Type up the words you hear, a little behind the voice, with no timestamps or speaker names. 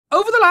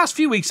Over the last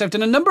few weeks, I've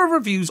done a number of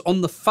reviews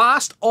on the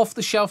fast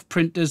off-the-shelf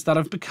printers that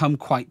have become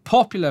quite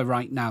popular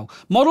right now.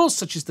 Models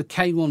such as the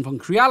K1 from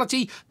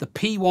Creality, the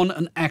P1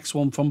 and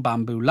X1 from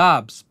Bambu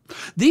Labs.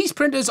 These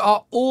printers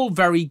are all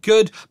very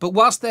good, but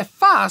whilst they're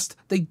fast,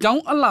 they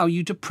don't allow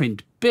you to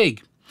print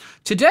big.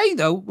 Today,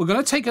 though, we're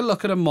going to take a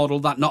look at a model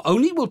that not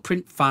only will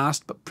print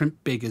fast, but print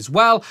big as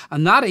well,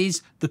 and that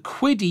is the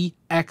Qidi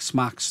X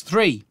Max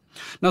 3.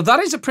 Now,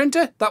 that is a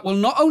printer that will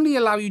not only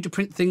allow you to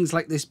print things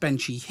like this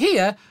benchy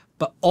here,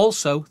 but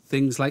also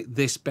things like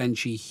this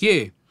benchy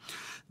here.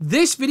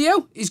 This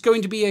video is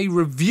going to be a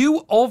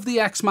review of the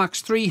X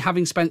Max 3,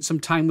 having spent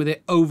some time with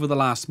it over the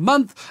last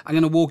month. I'm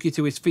going to walk you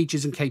through its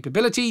features and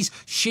capabilities,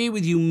 share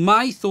with you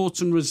my thoughts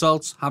and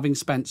results, having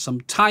spent some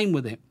time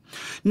with it.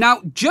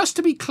 Now, just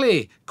to be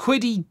clear,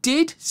 Qidi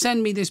did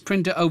send me this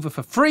printer over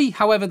for free.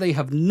 However, they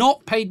have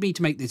not paid me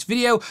to make this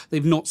video.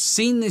 They've not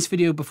seen this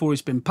video before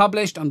it's been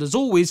published. And as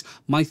always,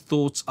 my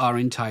thoughts are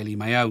entirely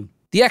my own.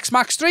 The X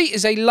Max 3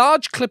 is a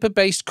large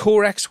Klipper-based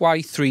Core XY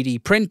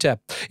 3D printer.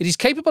 It is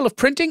capable of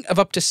printing of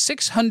up to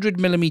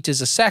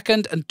 600mm a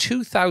second and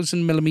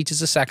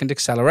 2000mm a second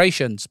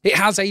accelerations. It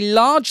has a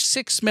large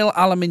 6mm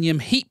aluminium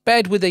heat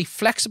bed with a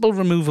flexible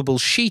removable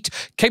sheet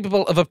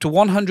capable of up to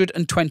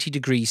 120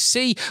 degrees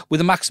C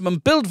with a maximum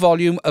build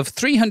volume of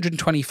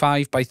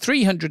 325 by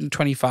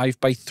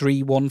 325 by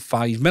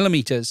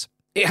 315mm.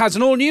 It has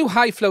an all-new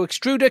high-flow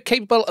extruder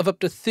capable of up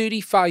to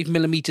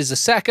 35mm a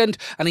second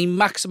and a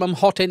maximum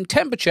hot end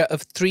temperature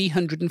of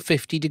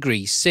 350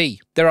 degrees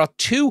C. There are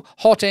two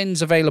hot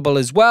ends available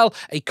as well,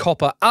 a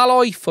copper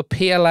alloy for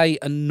PLA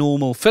and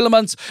normal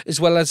filaments,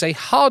 as well as a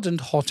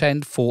hardened hot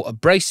end for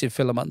abrasive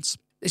filaments.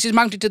 This is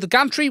mounted to the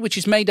gantry, which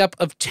is made up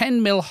of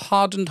 10mm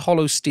hardened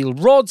hollow steel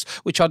rods,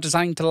 which are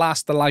designed to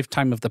last the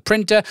lifetime of the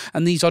printer,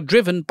 and these are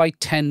driven by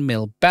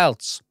 10mm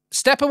belts.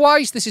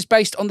 Stepper-wise, this is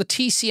based on the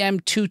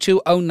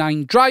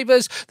TCM2209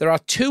 drivers. There are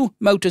two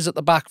motors at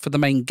the back for the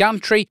main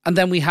gantry, and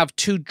then we have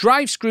two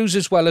drive screws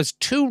as well as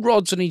two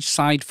rods on each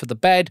side for the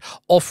bed,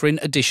 offering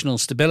additional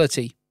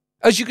stability.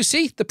 As you can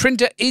see, the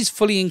printer is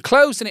fully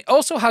enclosed, and it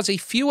also has a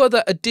few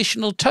other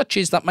additional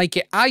touches that make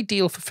it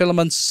ideal for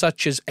filaments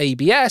such as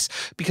ABS,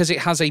 because it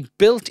has a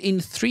built-in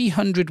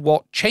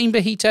 300-watt chamber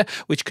heater,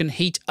 which can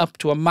heat up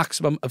to a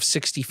maximum of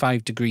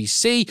 65 degrees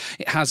C.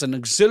 It has an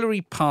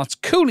auxiliary parts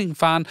cooling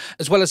fan,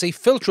 as well as a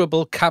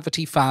filterable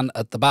cavity fan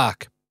at the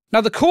back.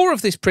 Now, the core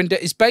of this printer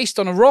is based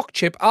on a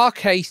Rockchip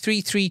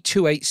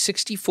RK3328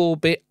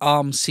 64-bit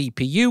ARM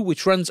CPU,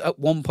 which runs at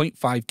 1.5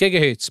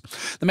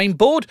 GHz. The main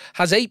board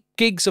has 8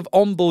 gigs of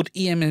onboard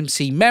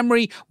eMMC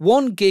memory,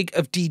 1 gig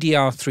of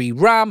DDR3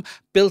 RAM,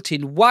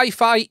 built-in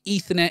Wi-Fi,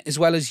 Ethernet, as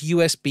well as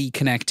USB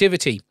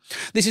connectivity.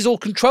 This is all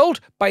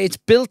controlled by its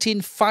built-in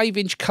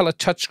 5-inch color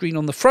touchscreen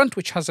on the front,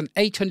 which has an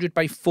 800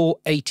 by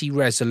 480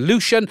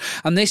 resolution,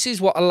 and this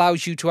is what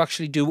allows you to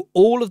actually do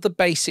all of the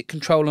basic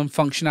control and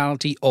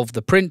functionality of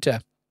the printer.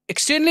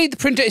 Externally, the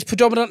printer is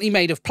predominantly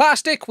made of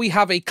plastic. We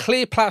have a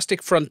clear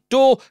plastic front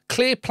door,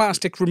 clear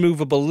plastic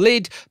removable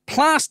lid,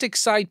 plastic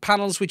side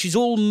panels, which is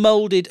all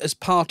molded as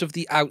part of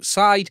the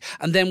outside.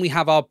 And then we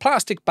have our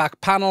plastic back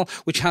panel,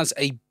 which has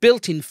a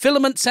built-in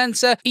filament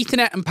sensor,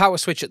 Ethernet and power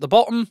switch at the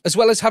bottom, as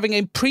well as having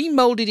a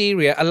pre-molded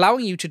area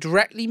allowing you to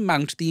directly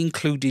mount the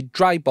included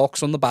dry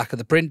box on the back of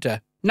the printer.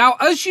 Now,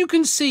 as you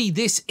can see,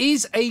 this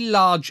is a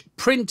large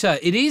printer.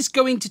 It is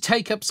going to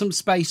take up some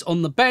space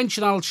on the bench,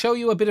 and I'll show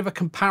you a bit of a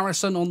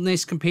comparison on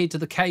this compared to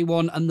the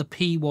K1 and the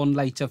P1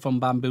 later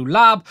from Bambu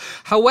Lab.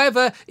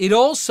 However, it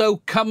also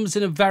comes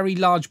in a very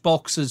large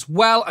box as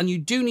well, and you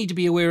do need to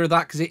be aware of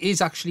that because it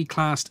is actually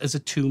classed as a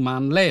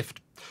two-man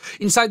lift.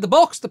 Inside the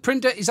box, the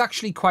printer is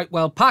actually quite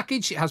well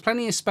packaged. It has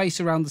plenty of space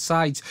around the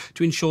sides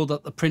to ensure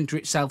that the printer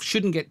itself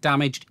shouldn't get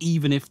damaged,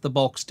 even if the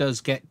box does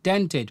get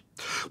dented.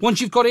 Once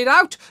you've got it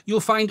out,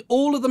 you'll find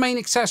all of the main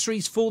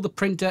accessories for the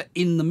printer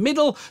in the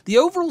middle. The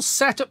overall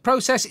setup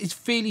process is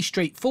fairly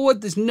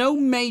straightforward. There's no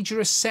major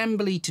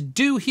assembly to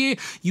do here.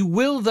 You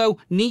will, though,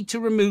 need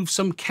to remove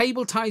some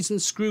cable ties and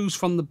screws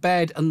from the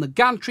bed and the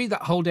gantry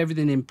that hold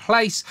everything in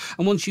place.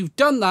 And once you've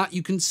done that,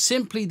 you can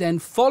simply then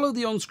follow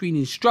the on-screen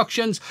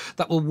instructions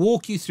that will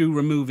walk you through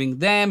removing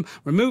them,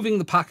 removing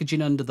the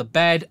packaging under the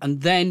bed, and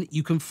then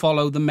you can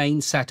follow the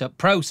main setup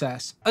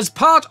process. As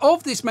part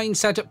of this main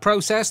setup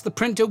process, the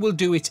printer will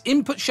do its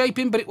input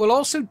shaping, but it will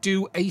also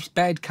do a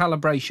bed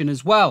calibration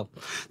as well.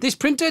 This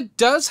printer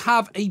does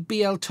have a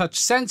BL touch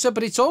sensor,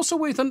 but it's also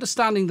worth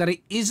understanding that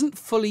it isn't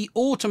fully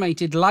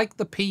automated like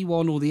the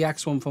P1 or the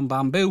X1 from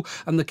Bambu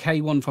and the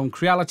K1 from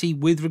Creality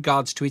with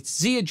regards to its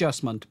Z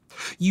adjustment.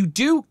 You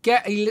do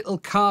get a little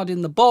card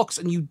in the box,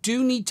 and you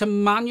do need to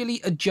manually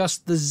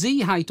adjust the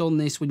Z height on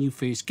this when you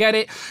first get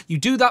it. You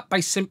do that by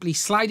simply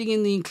sliding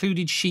in the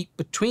included sheet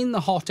between the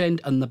hot end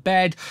and the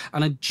bed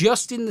and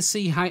adjusting the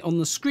Z height on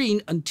the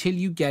screen until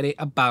you get it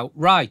about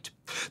right.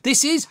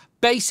 This is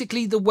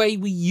basically the way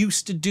we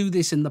used to do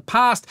this in the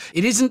past.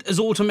 It isn't as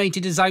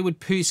automated as I would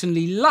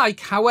personally like,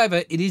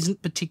 however, it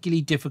isn't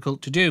particularly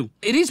difficult to do.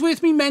 It is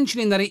worth me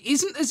mentioning that it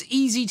isn't as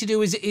easy to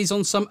do as it is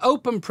on some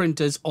open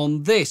printers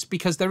on this,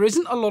 because there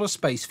isn't a lot of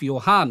space for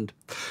your hand.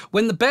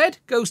 When the bed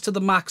goes to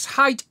the max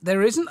height,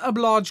 there isn't a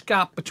large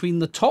gap between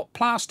the top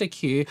plastic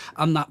here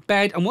and that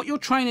bed, and what you're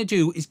trying to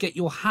do is get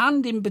your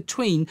hand in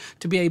between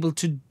to be able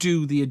to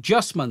do the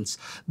adjustments.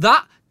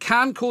 That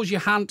can cause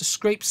your hand to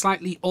scrape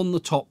slightly on the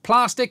top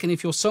plastic, and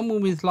if you're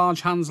someone with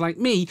large hands like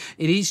me,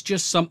 it is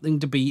just something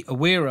to be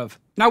aware of.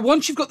 Now,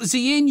 once you've got the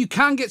Z in, you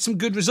can get some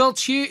good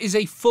results. Here is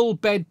a full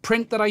bed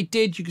print that I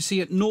did. You can see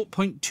at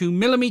 0.2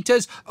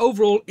 millimeters.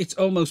 Overall, it's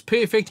almost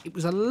perfect. It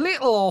was a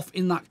little off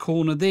in that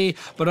corner there,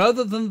 but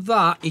other than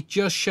that, it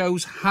just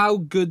shows how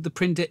good the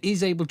printer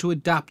is able to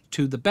adapt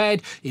to the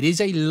bed. It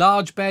is a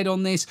large bed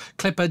on this.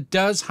 Klipper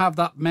does have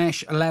that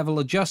mesh level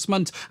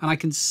adjustment, and I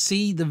can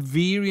see the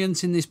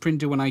variance in this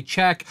printer when I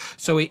check,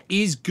 so it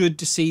is good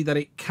to see that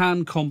it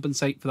can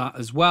compensate for that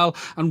as well.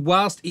 And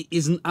whilst it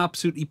isn't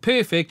absolutely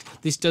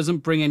perfect, this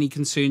doesn't bring any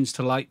concerns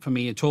to light for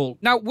me at all.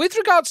 Now, with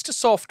regards to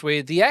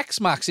software, the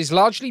X-Max is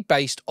largely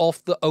based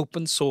off the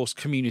open source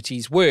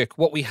community's work.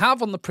 What we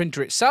have on the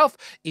printer itself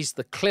is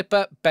the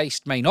Klipper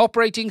based main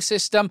operating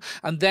system,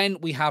 and then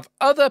we have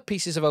other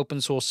pieces of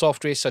open source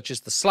software such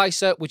as the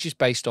Slicer, which is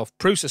based off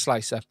Prusa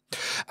Slicer.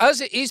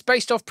 As it is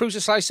based off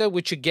Prusa Slicer,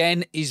 which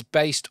again is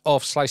based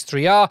off Slice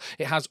 3R,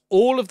 it has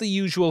all of the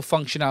usual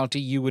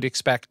functionality you would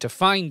expect to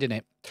find in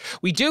it.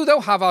 We do, though,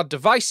 have our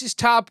devices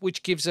tab,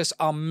 which gives us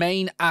our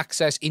main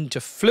access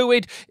into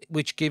Fluid,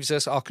 which gives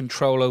us our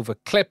control over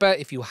Klipper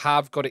if you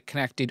have got it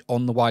connected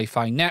on the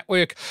Wi-Fi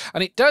network.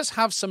 And it does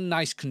have some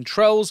nice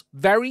controls,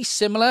 very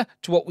similar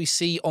to what we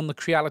see on the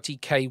Creality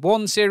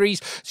K1 series.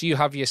 So you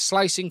have your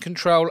slicing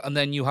control, and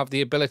then you have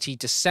the ability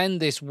to send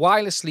this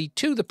wirelessly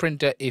to the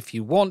printer if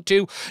you want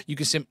to. You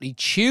can simply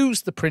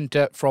choose the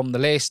printer from the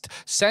list,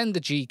 send the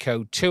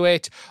G-code to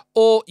it,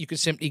 or you can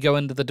simply go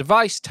under the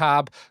device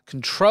tab,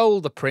 control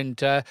the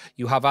printer.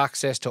 You have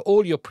access to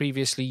all your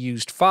previously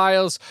used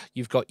files.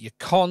 You've got your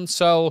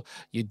console,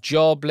 your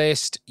job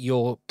list,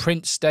 your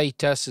print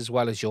status, as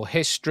well as your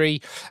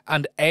history,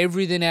 and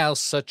everything else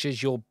such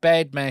as your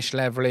bed mesh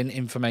leveling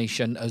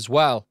information as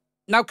well.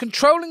 Now,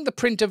 controlling the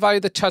printer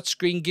via the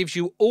touchscreen gives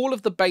you all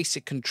of the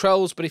basic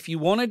controls, but if you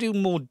want to do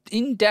more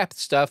in-depth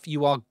stuff,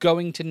 you are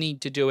going to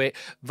need to do it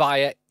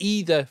via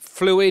either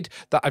Fluid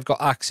that I've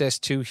got access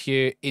to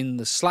here in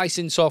the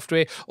slicing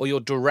software, or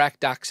your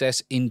direct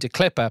access into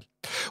Klipper.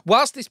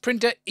 Whilst this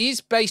printer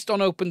is based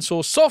on open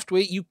source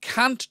software, you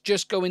can't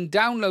just go and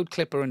download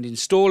Klipper and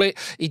install it.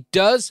 It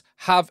does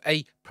have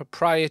a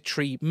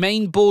proprietary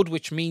mainboard,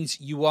 which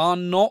means you are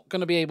not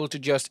going to be able to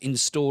just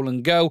install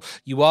and go.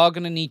 You are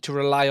going to need to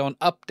rely on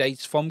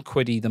updates from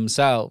Qidi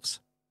themselves.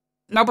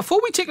 Now, before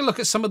we take a look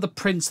at some of the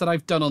prints that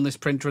I've done on this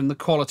printer and the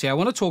quality, I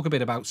want to talk a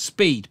bit about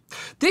speed.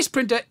 This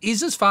printer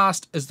is as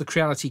fast as the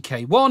Creality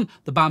K1,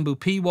 the Bamboo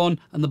P1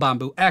 and the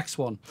Bamboo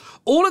X1.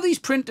 All of these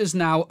printers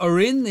now are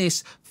in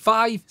this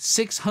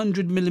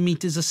 500-600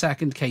 millimeters a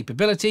second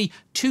capability,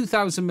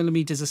 2000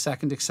 millimeters a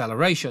second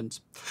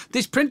accelerations.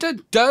 This printer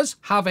does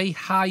have a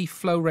high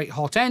flow rate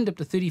hot end up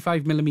to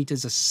 35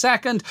 millimeters a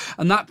second,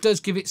 and that does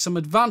give it some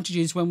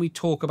advantages when we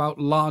talk about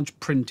large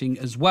printing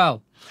as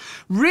well.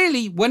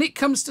 Really, when it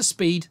comes to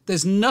speed,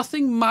 there's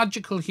nothing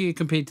magical here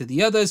compared to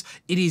the others.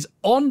 It is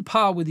on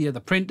par with the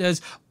other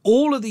printers.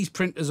 All of these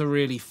printers are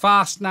really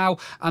fast now,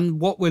 and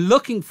what we're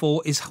looking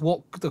for is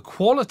what the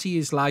quality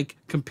is like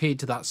compared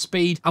to that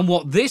speed. And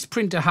what this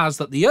printer has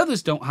that the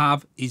others don't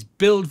have is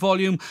build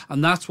volume,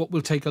 and that's what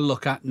we'll take a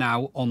look at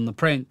now on the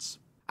prints.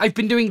 I've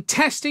been doing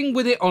testing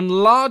with it on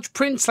large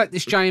prints like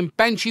this giant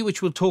Benchy,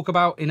 which we'll talk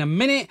about in a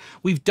minute.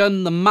 We've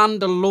done the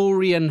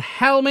Mandalorian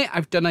helmet.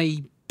 I've done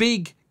a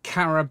big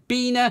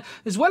carabiner,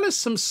 as well as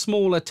some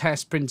smaller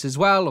test prints as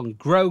well on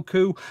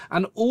Groku,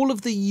 and all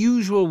of the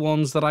usual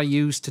ones that I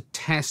use to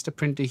test a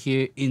printer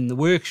here in the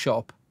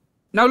workshop.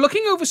 Now,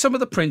 looking over some of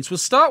the prints, we'll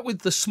start with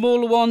the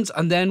smaller ones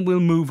and then we'll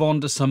move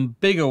on to some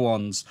bigger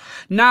ones.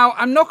 Now,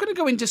 I'm not going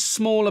to go into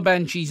smaller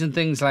benches and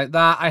things like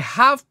that. I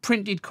have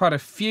printed quite a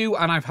few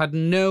and I've had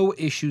no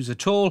issues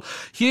at all.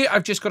 Here,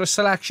 I've just got a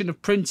selection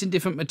of prints in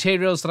different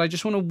materials that I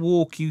just want to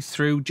walk you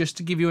through just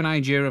to give you an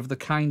idea of the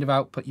kind of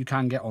output you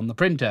can get on the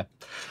printer.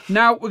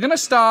 Now, we're going to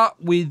start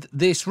with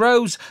this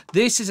Rose.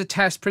 This is a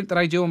test print that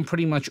I do on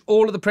pretty much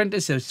all of the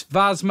printers. So it's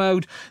VAS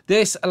mode.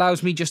 This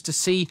allows me just to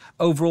see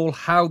overall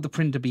how the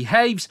printer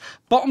behaves.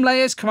 Bottom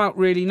layers come out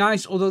really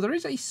nice, although there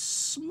is a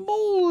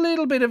small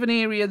little bit of an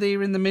area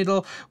there in the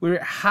middle where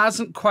it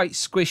hasn't quite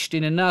squished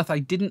in enough. I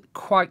didn't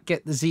quite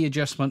get the Z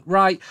adjustment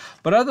right,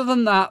 but other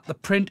than that, the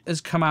print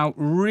has come out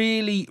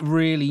really,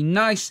 really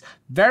nice.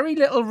 Very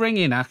little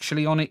ringing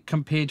actually on it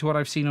compared to what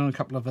I've seen on a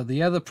couple of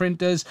the other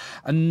printers,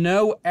 and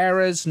no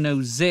errors, no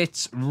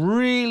zits,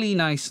 really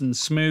nice and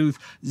smooth,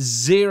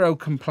 zero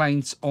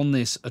complaints on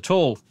this at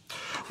all.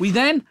 We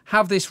then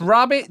have this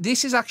rabbit.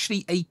 This is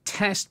actually a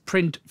test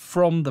print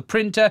from the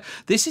printer.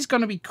 This is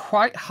going to be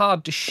quite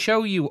hard to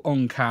show you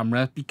on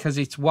camera because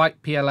it's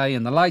white PLA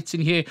and the lights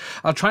in here.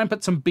 I'll try and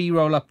put some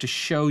B-roll up to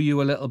show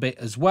you a little bit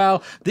as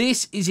well.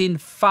 This is in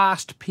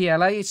fast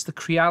PLA. It's the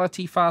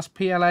Creality fast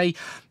PLA.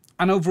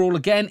 And overall,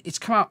 again, it's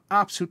come out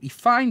absolutely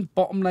fine.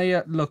 Bottom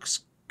layer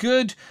looks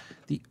good.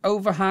 The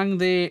overhang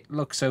there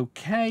looks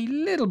okay. A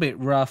little bit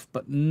rough,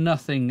 but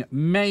nothing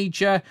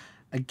major.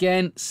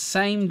 Again,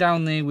 same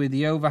down there where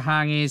the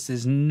overhang is.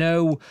 There's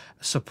no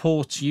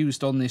supports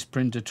used on this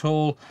print at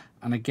all.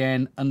 And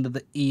again, under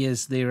the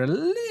ears there a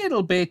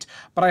little bit.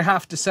 But I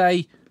have to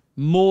say,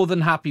 more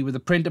than happy with the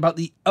print. About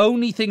the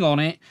only thing on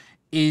it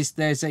is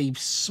there's a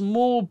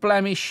small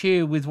blemish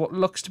here with what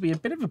looks to be a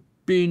bit of a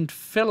burnt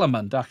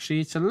filament.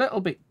 Actually, it's a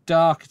little bit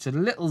dark. It's a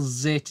little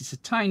zit. It's a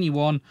tiny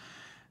one.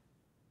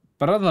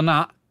 But other than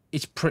that,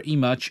 it's pretty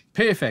much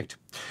perfect.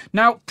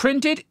 Now,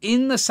 printed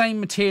in the same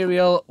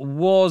material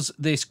was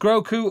this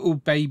Groku or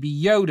Baby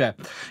Yoda.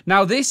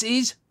 Now, this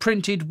is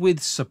printed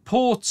with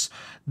supports.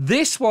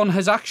 This one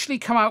has actually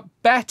come out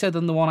better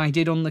than the one I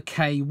did on the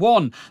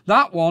K1.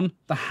 That one,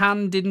 the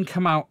hand didn't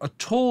come out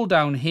at all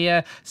down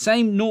here.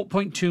 Same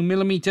 0.2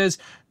 millimeters.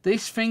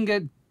 This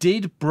finger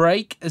did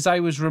break as I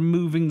was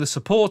removing the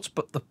supports,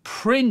 but the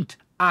print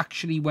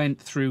actually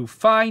went through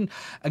fine.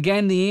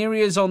 Again, the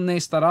areas on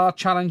this that are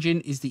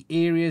challenging is the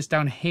areas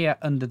down here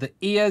under the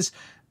ears.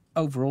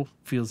 Overall,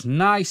 feels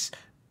nice.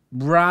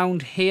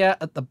 Round here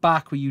at the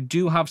back where you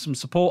do have some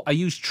support. I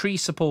used tree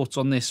supports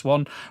on this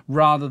one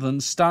rather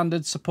than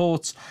standard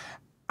supports.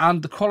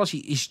 And the quality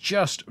is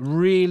just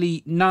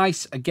really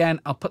nice. Again,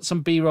 I'll put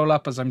some B-roll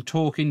up as I'm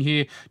talking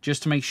here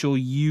just to make sure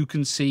you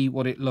can see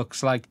what it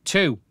looks like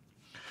too.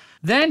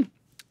 Then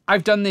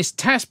I've done this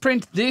test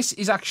print. This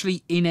is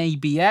actually in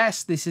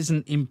ABS. This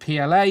isn't in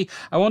PLA.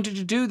 I wanted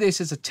to do this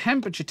as a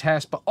temperature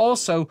test, but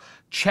also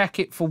check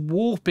it for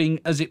warping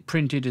as it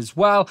printed as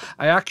well.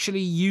 I actually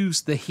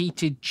used the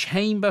heated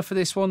chamber for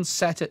this one,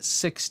 set at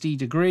 60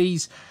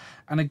 degrees.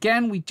 And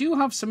again, we do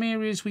have some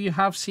areas where you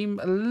have seen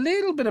a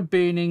little bit of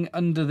burning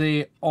under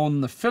there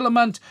on the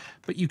filament,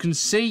 but you can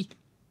see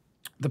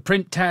the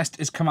print test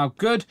has come out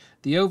good.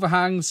 The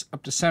overhangs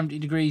up to 70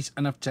 degrees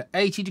and up to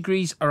 80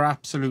 degrees are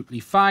absolutely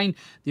fine.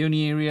 The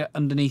only area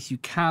underneath you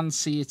can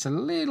see it's a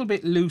little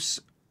bit loose.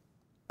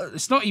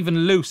 It's not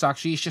even loose,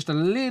 actually. It's just a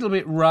little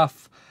bit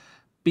rough.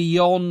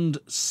 Beyond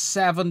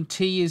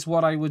 70 is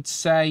what I would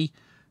say.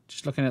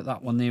 Just looking at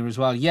that one there as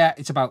well. Yeah,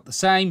 it's about the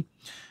same.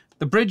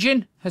 The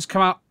bridging has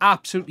come out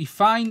absolutely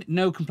fine.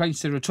 No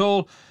complaints there at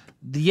all.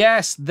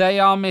 Yes, they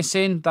are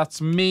missing.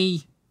 That's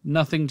me.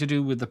 Nothing to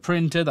do with the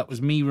printer. That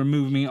was me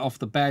removing it off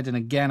the bed. And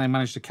again, I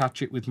managed to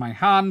catch it with my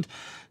hand.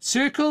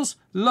 Circles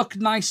look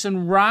nice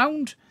and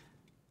round.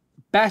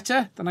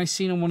 Better than I've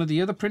seen on one of the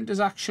other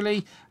printers,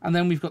 actually. And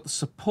then we've got the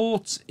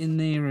supports in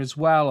there as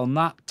well on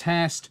that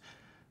test.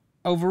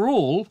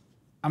 Overall,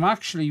 I'm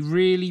actually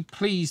really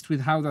pleased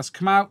with how that's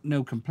come out.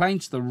 No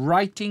complaints. The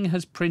writing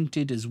has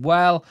printed as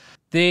well.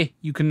 There,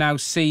 you can now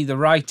see the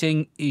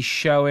writing is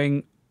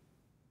showing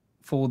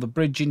for the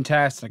bridging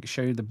test. I can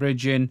show you the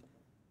bridging.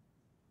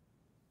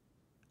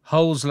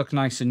 Holes look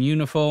nice and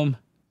uniform.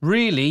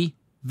 Really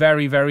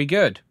very, very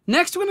good.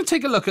 Next, we're going to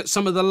take a look at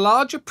some of the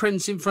larger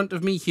prints in front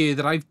of me here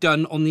that I've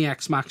done on the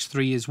X Max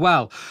 3 as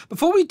well.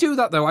 Before we do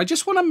that though, I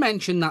just want to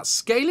mention that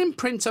scaling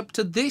prints up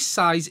to this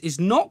size is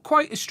not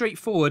quite as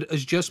straightforward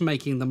as just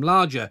making them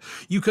larger.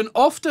 You can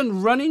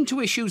often run into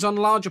issues on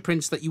larger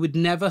prints that you would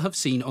never have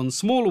seen on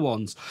smaller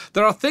ones.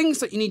 There are things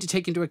that you need to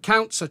take into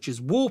account, such as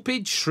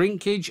warpage,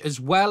 shrinkage,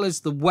 as well as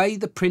the way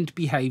the print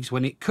behaves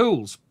when it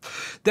cools.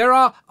 There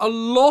are a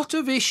lot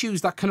of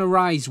issues that can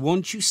arise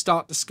once you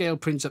start to scale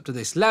prints up to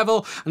this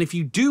level, and if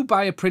you do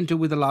buy a printer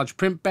with a large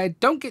print bed,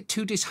 don't get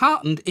too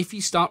disheartened if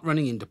you start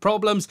running into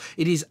problems.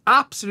 It is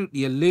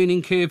absolutely a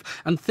learning curve,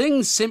 and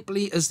things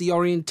simply as the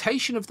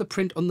orientation of the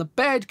print on the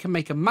bed can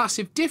make a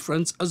massive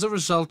difference as a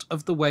result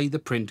of the way the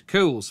print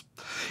cools.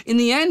 In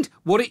the end,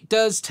 what it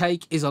does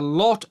take is a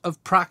lot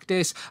of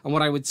practice, and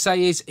what I would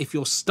say is if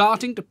you're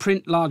starting to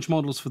print large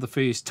models for the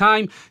first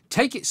time,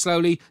 take it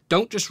slowly.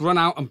 Don't just run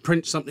out and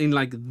print something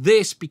like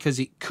this because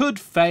it could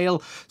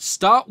fail.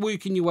 Start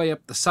working your way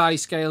up the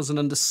size scales and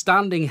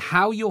understanding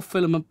how your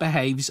filament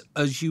behaves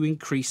as you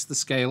increase the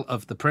scale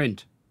of the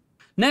print.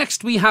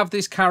 Next, we have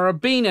this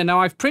carabiner.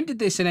 Now, I've printed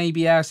this in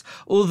ABS,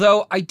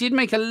 although I did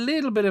make a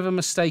little bit of a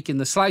mistake in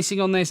the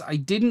slicing on this. I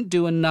didn't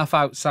do enough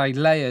outside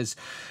layers.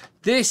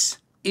 This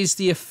is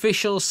the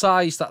official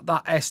size that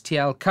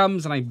STL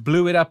comes, and I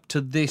blew it up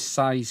to this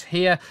size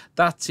here.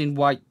 That's in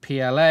white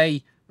PLA.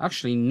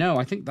 Actually, no,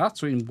 I think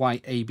that's in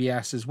white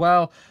ABS as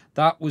well.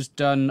 That was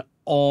done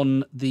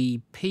on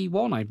the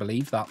P1, I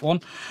believe, that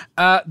one.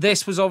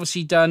 This was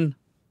obviously done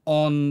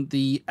on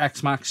the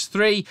X Max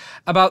 3.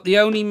 About the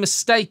only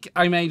mistake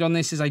I made on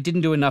this is I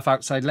didn't do enough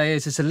outside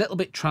layers. It's a little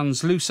bit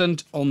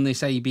translucent on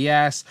this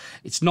ABS.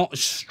 It's not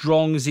as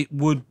strong as it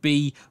would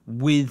be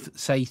with,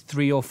 say,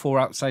 3 or 4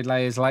 outside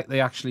layers like they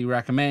actually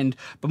recommend.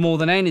 But more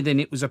than anything,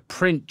 it was a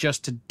print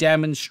just to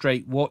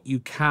demonstrate what you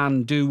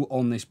can do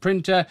on this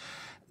printer.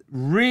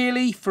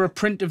 Really, for a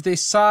print of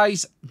this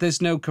size,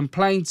 there's no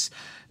complaints.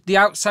 The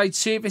outside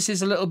surface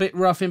is a little bit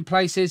rough in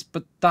places,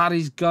 but that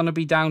is going to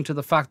be down to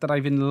the fact that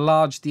I've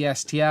enlarged the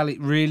STL. It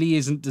really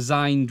isn't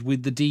designed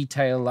with the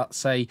detail that,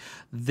 say,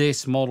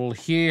 this model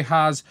here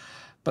has.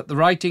 But the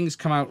writings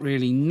come out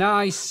really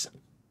nice.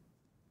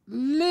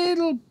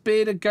 Little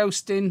bit of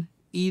ghosting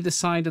either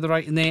side of the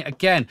writing there.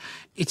 Again,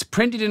 it's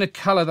printed in a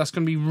colour that's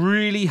going to be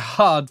really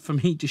hard for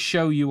me to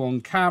show you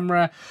on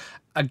camera.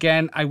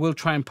 Again, I will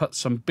try and put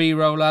some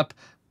B-roll up,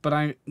 but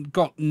I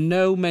got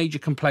no major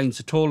complaints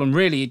at all. And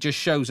really, it just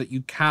shows that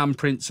you can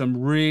print some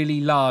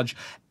really large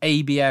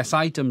ABS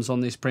items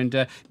on this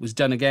printer. It was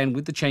done again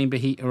with the chamber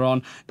heater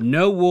on.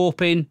 No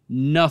warping,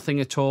 nothing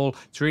at all.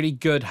 It's really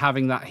good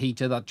having that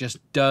heater that just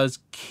does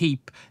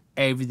keep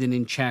everything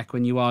in check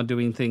when you are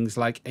doing things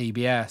like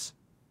ABS.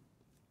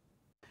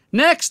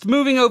 Next,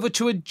 moving over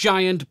to a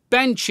giant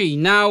benchy.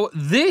 Now,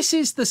 this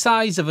is the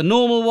size of a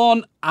normal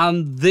one,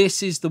 and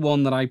this is the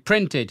one that I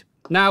printed.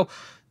 Now,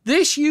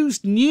 this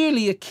used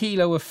nearly 1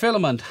 kilo of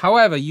filament.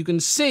 However, you can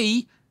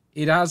see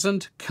it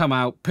hasn't come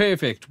out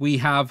perfect. We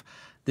have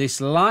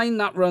this line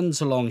that runs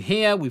along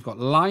here. We've got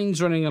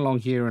lines running along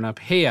here and up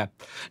here.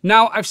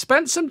 Now, I've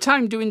spent some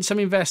time doing some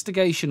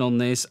investigation on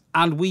this,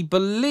 and we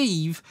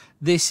believe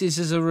this is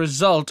as a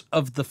result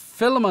of the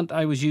filament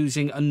I was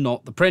using and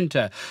not the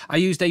printer. I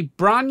used a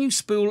brand new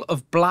spool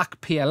of black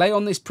PLA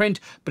on this print,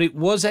 but it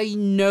was a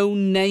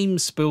no-name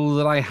spool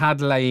that I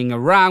had laying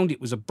around.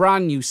 It was a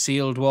brand new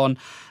sealed one.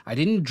 I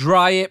didn't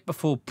dry it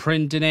before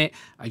printing it.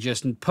 I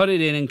just put it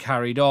in and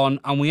carried on,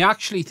 and we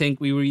actually think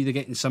we were either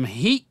getting some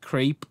heat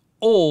creep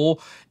or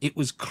it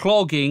was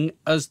clogging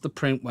as the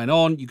print went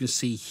on. You can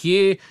see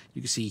here,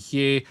 you can see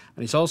here,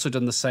 and it's also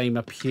done the same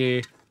up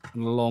here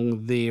and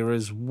along there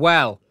as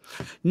well.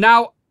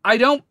 Now, I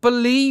don't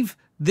believe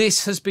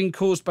this has been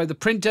caused by the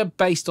printer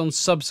based on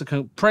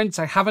subsequent prints.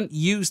 I haven't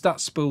used that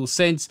spool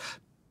since.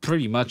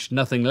 Pretty much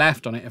nothing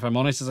left on it, if I'm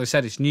honest. As I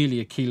said, it's nearly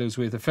 1 kilo's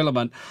worth of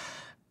filament.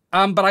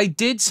 But I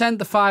did send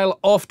the file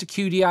off to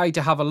Qidi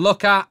to have a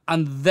look at,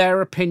 and their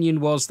opinion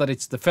was that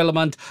it's the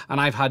filament, and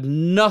I've had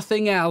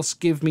nothing else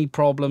give me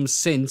problems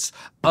since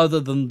other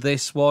than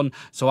this one,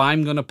 so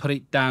I'm going to put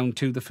it down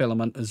to the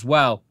filament as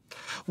well.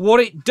 What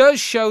it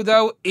does show,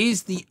 though,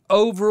 is the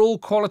overall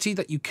quality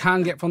that you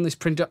can get from this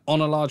printer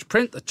on a large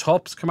print. The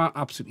tops come out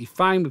absolutely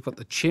fine. We've got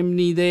the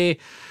chimney there.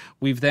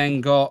 We've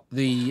then got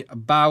the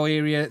bow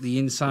area, the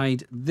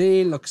inside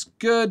there. Looks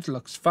good,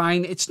 looks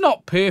fine. It's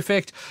not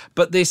perfect,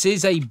 but this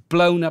is a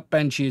blown-up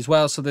benchy as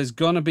well, so there's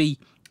going to be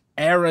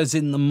errors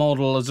in the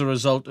model as a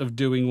result of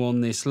doing one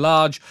this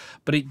large,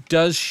 but it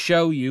does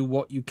show you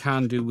what you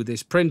can do with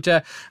this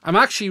printer. I'm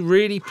actually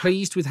really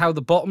pleased with how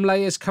the bottom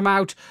layers come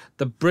out.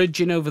 The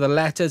bridging over the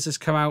letters has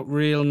come out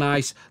real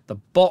nice. The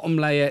bottom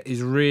layer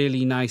is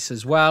really nice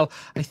as well.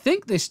 I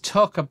think this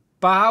took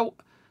about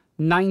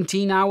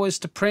 19 hours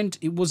to print.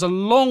 It was a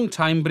long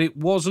time, but it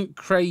wasn't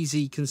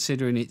crazy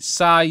considering its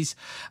size.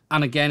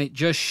 And again, it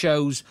just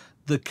shows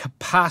the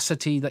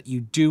capacity that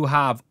you do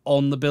have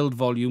on the build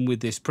volume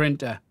with this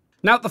printer.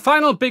 Now, the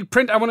final big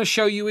print I want to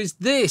show you is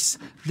this.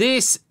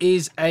 This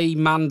is a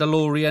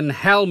Mandalorian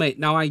helmet.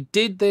 Now, I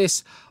did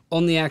this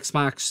on the X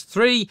Max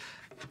 3.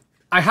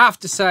 I have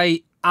to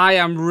say, I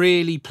am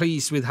really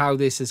pleased with how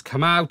this has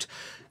come out.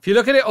 If you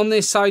look at it on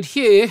this side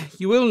here,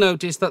 you will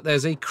notice that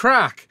there's a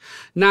crack.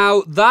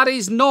 Now, that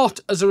is not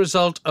as a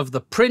result of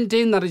the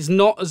printing. That is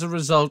not as a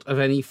result of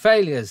any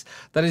failures.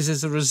 That is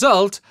as a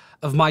result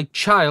of my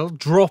child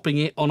dropping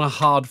it on a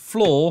hard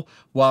floor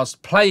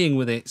whilst playing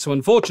with it. So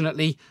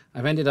unfortunately,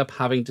 I've ended up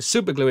having to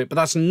super glue it, but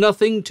that's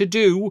nothing to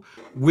do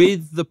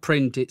with the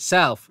print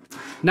itself.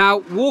 Now,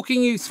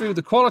 walking you through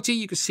the quality,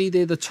 you can see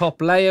there the top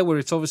layer where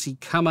it's obviously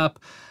come up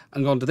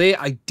and gone to there.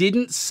 I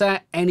didn't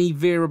set any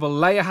variable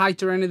layer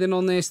height or anything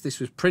on this. This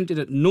was printed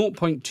at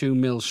 0.2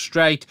 mil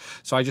straight,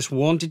 so I just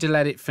wanted to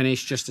let it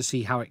finish just to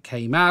see how it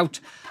came out.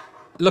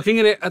 Looking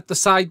at it at the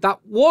side, that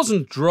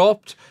wasn't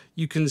dropped.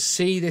 You can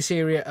see this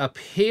area up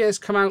here has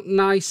come out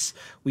nice.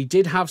 We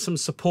did have some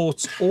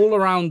supports all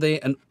around there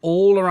and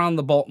all around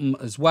the bottom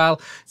as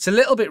well. It's a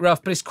little bit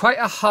rough, but it's quite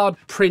a hard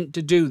print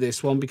to do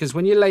this one because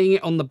when you're laying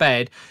it on the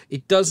bed,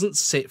 it doesn't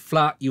sit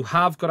flat. You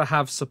have got to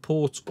have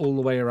supports all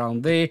the way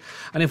around there.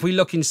 And if we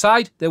look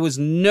inside, there was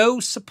no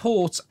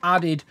supports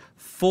added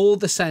for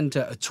the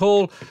center at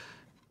all.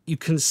 You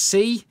can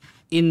see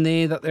in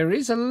there that there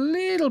is a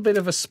little bit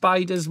of a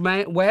spider's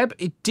web.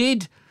 It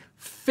did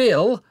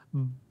fill,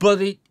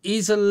 but it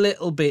is a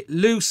little bit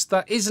loose.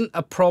 That isn't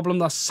a problem.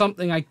 That's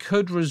something I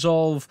could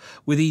resolve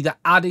with either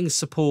adding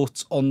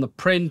supports on the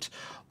print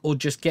or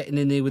just getting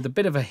in there with a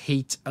bit of a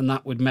heat, and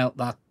that would melt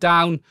that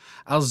down.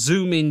 I'll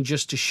zoom in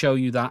just to show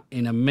you that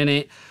in a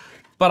minute.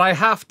 But I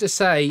have to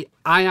say,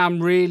 I am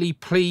really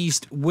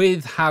pleased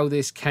with how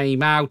this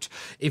came out.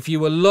 If you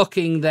were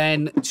looking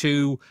then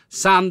to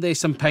sand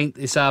this and paint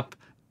this up,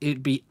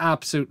 it'd be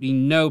absolutely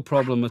no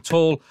problem at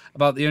all.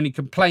 About the only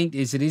complaint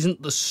is it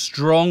isn't the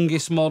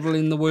strongest model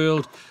in the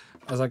world,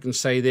 as I can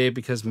say there,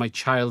 because my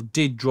child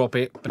did drop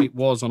it, but it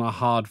was on a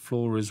hard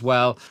floor as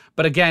well.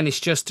 But again, it's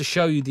just to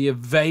show you the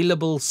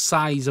available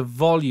size of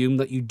volume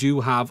that you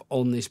do have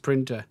on this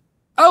printer.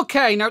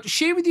 Okay, now to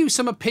share with you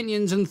some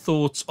opinions and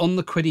thoughts on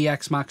the Qidi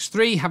X Max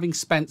 3, having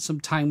spent some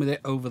time with it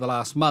over the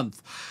last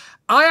month.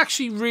 I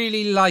actually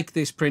really like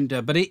this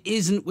printer, but it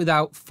isn't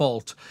without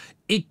fault.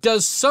 It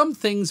does some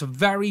things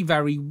very,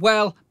 very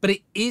well, but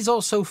it is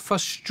also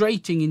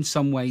frustrating in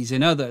some ways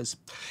in others.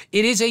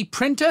 It is a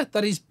printer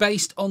that is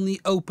based on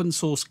the open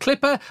source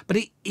Klipper, but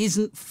it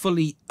isn't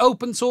fully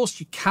open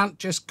source. You can't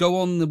just go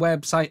on the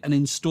website and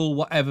install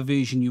whatever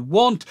version you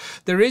want.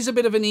 There is a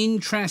bit of an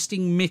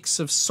interesting mix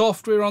of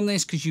software on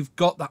this because you've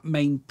got that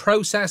main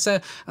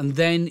processor and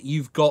then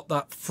you've got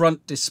that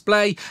front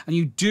display, and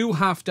you do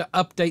have to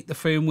update the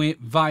firmware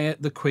via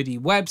the Qidi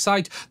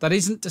website. That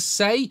isn't to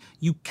say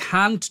you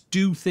can't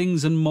do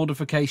things and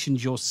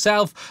modifications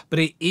yourself, but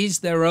it is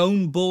their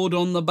own board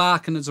on the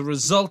back, and as a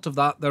result of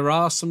that, there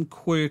are some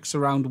quirks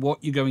around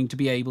what you're going to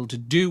be able to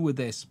do with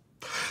this.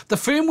 The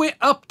firmware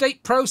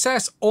update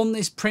process on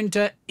this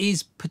printer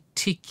is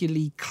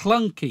particularly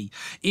clunky.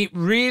 It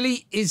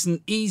really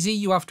isn't easy.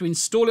 You have to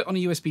install it on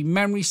a USB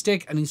memory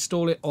stick and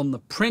install it on the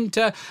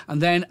printer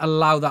and then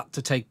allow that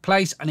to take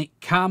place, and it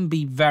can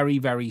be very,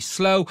 very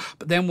slow.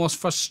 But then what's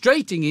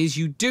frustrating is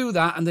you do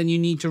that and then you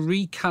need to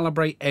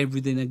recalibrate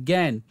everything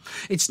again.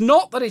 It's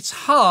not that it's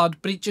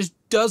hard, but it just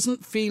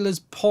doesn't feel as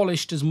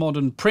polished as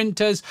modern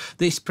printers.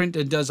 This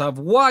printer does have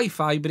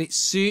Wi-Fi, but it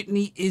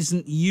certainly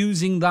isn't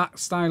using that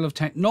style of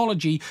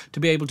technology to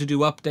be able to do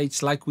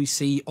updates like we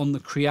see on the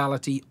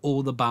Creality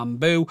or the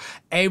Bamboo.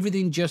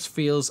 Everything just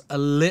feels a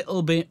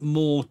little bit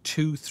more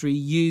 2-3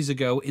 years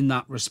ago in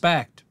that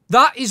respect.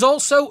 That is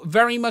also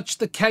very much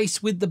the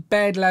case with the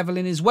bed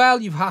leveling as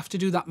well. You have to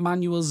do that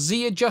manual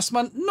Z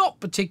adjustment. Not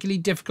particularly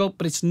difficult,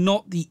 but it's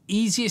not the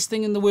easiest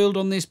thing in the world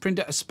on this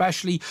printer,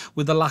 especially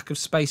with the lack of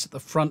space at the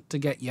front to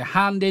get your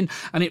hand in.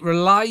 And it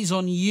relies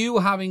on you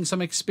having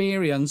some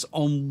experience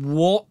on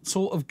what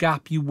sort of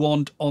gap you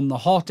want on the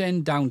hot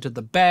end down to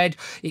the bed.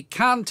 It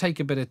can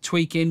take a bit of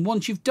tweaking.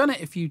 Once you've done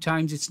it a few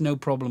times, it's no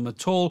problem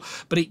at all,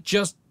 but it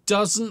just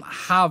doesn't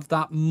have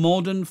that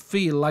modern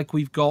feel like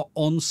we've got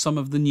on some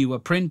of the newer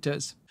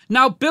printers.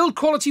 Now, build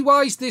quality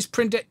wise, this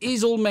printer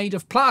is all made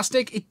of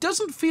plastic. It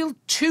doesn't feel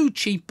too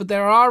cheap, but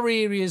there are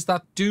areas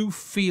that do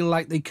feel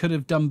like they could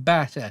have done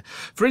better.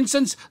 For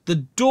instance, the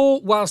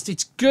door, whilst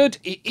it's good,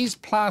 it is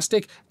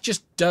plastic,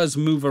 just does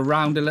move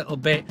around a little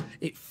bit.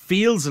 It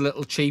feels a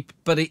little cheap,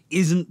 but it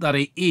isn't that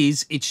it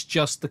is. It's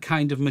just the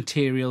kind of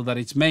material that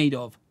it's made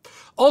of.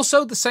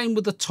 Also, the same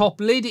with the top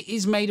lid. It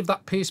is made of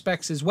that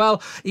perspex as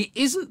well. It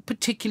isn't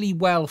particularly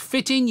well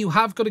fitting. You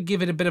have got to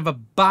give it a bit of a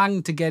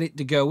bang to get it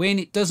to go in.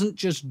 It doesn't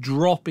just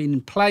drop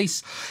in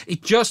place.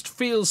 It just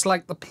feels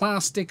like the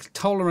plastic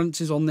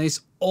tolerances on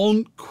this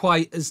aren't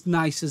quite as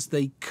nice as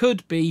they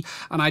could be,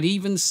 and I'd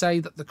even say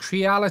that the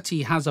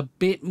Creality has a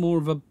bit more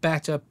of a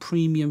better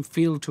premium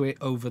feel to it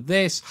over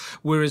this,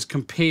 whereas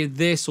compare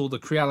this or the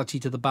Creality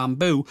to the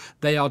Bamboo,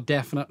 they are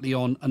definitely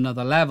on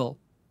another level.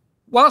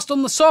 Whilst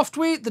on the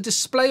software, the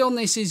display on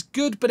this is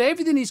good, but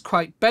everything is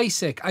quite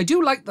basic. I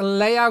do like the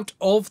layout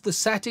of the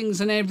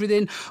settings and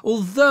everything,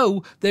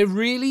 although there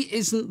really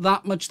isn't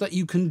that much that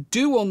you can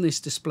do on this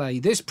display.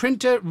 This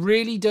printer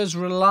really does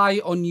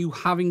rely on you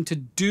having to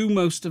do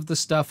most of the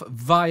stuff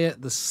via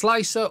the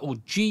slicer or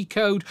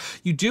G-code.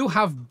 You do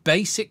have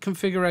basic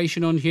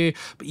configuration on here,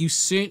 but you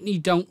certainly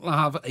don't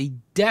have a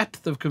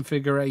depth of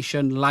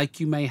configuration like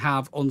you may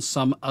have on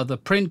some other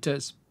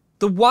printers.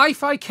 The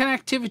Wi-Fi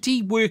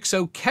connectivity works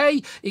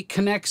okay. It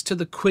connects to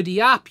the Qidi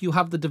app. You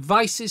have the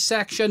devices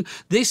section.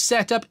 This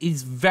setup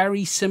is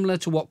very similar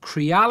to what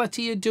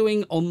Creality are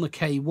doing on the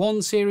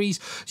K1 series.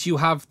 So you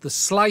have the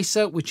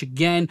slicer, which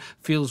again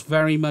feels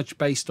very much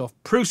based off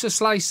Prusa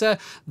slicer.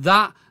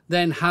 That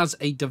then has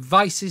a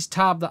devices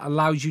tab that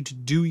allows you to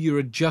do your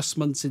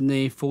adjustments in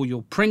there for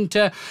your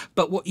printer.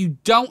 But what you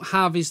don't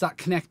have is that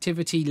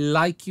connectivity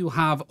like you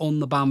have on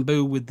the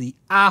Bamboo with the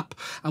app.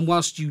 And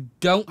whilst you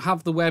don't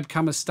have the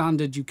webcam as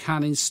standard, you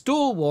can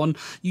install one.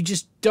 You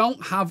just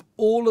don't have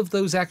all of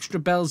those extra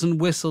bells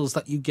and whistles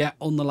that you get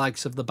on the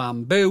likes of the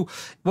Bamboo.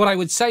 What I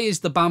would say is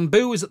the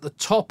Bamboo is at the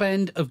top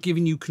end of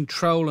giving you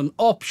control and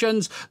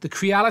options. The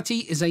Creality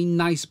is a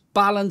nice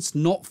balance,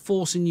 not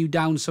forcing you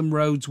down some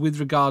roads with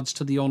regards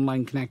to the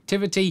online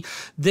connectivity.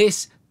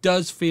 This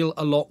does feel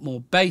a lot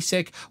more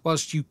basic.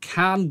 Whilst you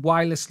can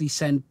wirelessly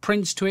send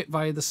prints to it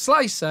via the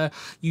slicer,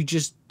 you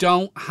just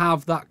don't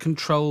have that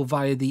control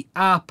via the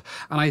app,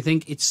 and I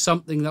think it's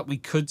something that we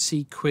could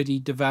see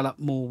Qidi develop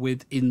more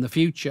with in the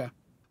future.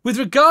 With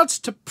regards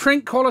to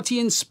print quality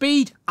and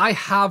speed, I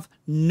have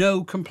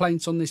no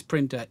complaints on this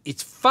printer.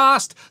 It's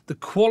fast, the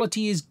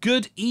quality is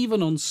good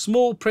even on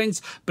small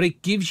prints, but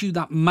it gives you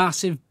that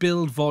massive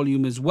build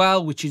volume as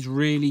well, which is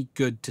really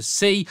good to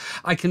see.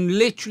 I can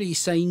literally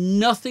say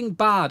nothing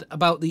bad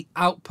about the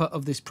output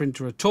of this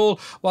printer at all.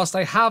 Whilst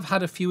I have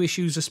had a few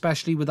issues,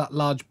 especially with that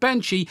large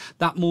benchy,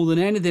 that more than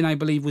anything I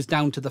believe was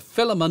down to the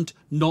filament,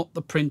 not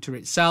the printer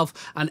itself,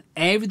 and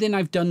everything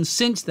I've done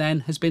since then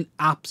has been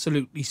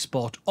absolutely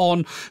spot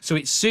on. So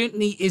it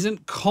certainly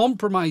isn't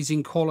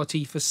compromising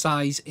quality for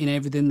size in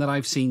everything that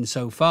I've seen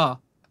so far.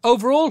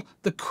 Overall,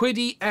 the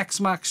Qidi X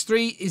Max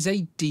 3 is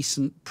a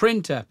decent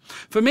printer.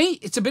 For me,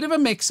 it's a bit of a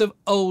mix of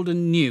old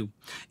and new.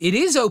 It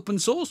is open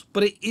source,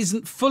 but it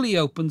isn't fully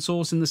open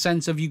source in the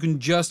sense of you can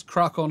just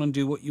crack on and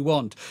do what you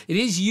want. It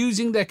is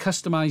using their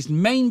customized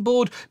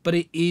mainboard, but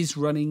it is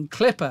running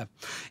Klipper.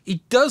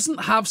 It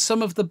doesn't have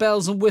some of the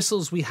bells and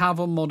whistles we have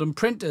on modern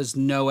printers.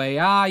 No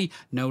AI,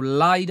 no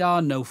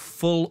LiDAR, no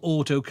full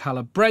auto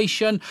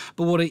calibration,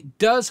 but what it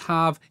does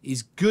have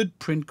is good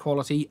print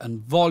quality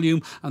and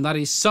volume, and that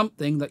is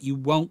something that you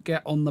won't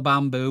get on the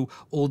Bamboo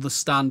or the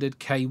standard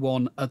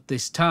K1 at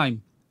this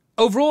time.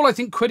 Overall, I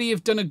think Qidi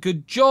have done a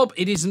good job.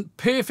 It isn't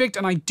perfect,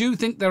 and I do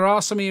think there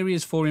are some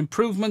areas for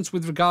improvements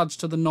with regards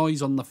to the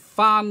noise on the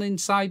fan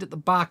inside at the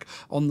back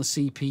on the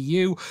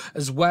CPU,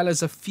 as well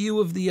as a few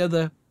of the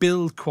other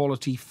build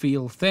quality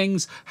feel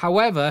things.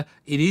 However,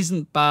 it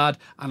isn't bad,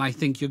 and I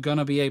think you're going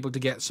to be able to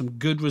get some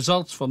good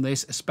results from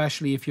this,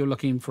 especially if you're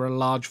looking for a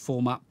large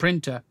format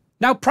printer.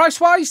 Now,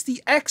 price-wise,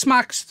 the X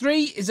Max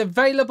 3 is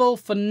available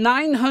for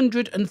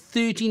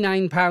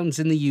 £939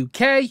 in the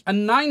UK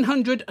and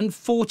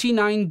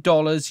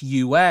 $949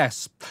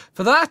 US.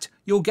 For that,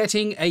 you're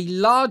getting a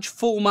large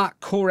format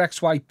Core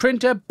XY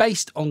printer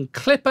based on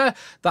Klipper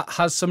that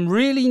has some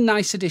really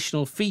nice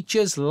additional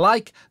features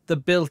like the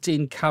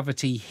built-in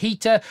cavity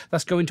heater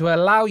that's going to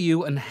allow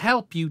you and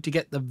help you to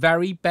get the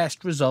very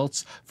best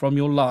results from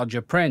your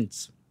larger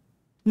prints.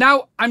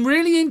 Now, I'm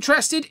really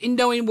interested in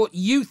knowing what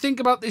you think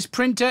about this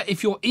printer.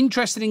 If you're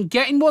interested in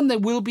getting one, there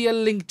will be a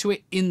link to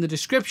it in the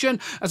description.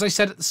 As I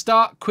said at the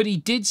start,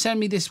 Qidi did send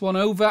me this one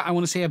over. I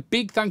want to say a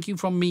big thank you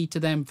from me to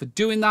them for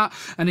doing that.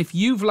 And if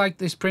you've liked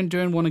this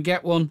printer and want to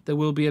get one, there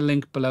will be a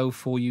link below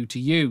for you to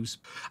use.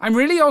 I'm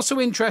really also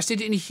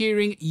interested in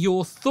hearing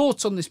your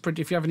thoughts on this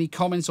printer. If you have any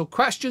comments or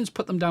questions,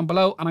 put them down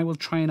below and I will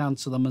try and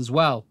answer them as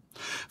well.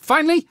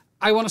 Finally,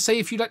 I want to say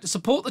if you'd like to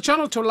support the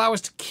channel to allow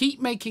us to keep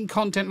making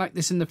content like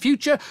this in the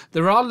future,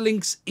 there are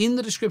links in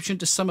the description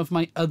to some of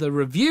my other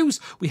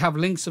reviews. We have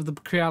links of the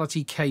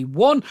Creality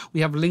K1,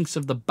 we have links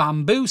of the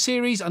Bamboo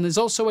series, and there's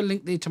also a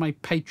link there to my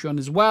Patreon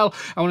as well.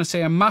 I want to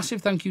say a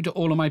massive thank you to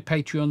all of my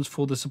Patreons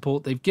for the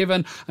support they've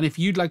given, and if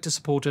you'd like to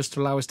support us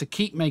to allow us to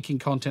keep making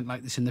content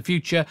like this in the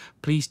future,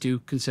 please do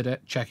consider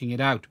checking it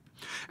out.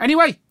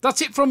 Anyway,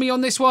 that's it from me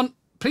on this one.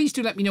 Please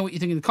do let me know what you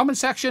think in the comment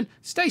section.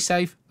 Stay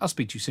safe. I'll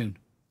speak to you soon.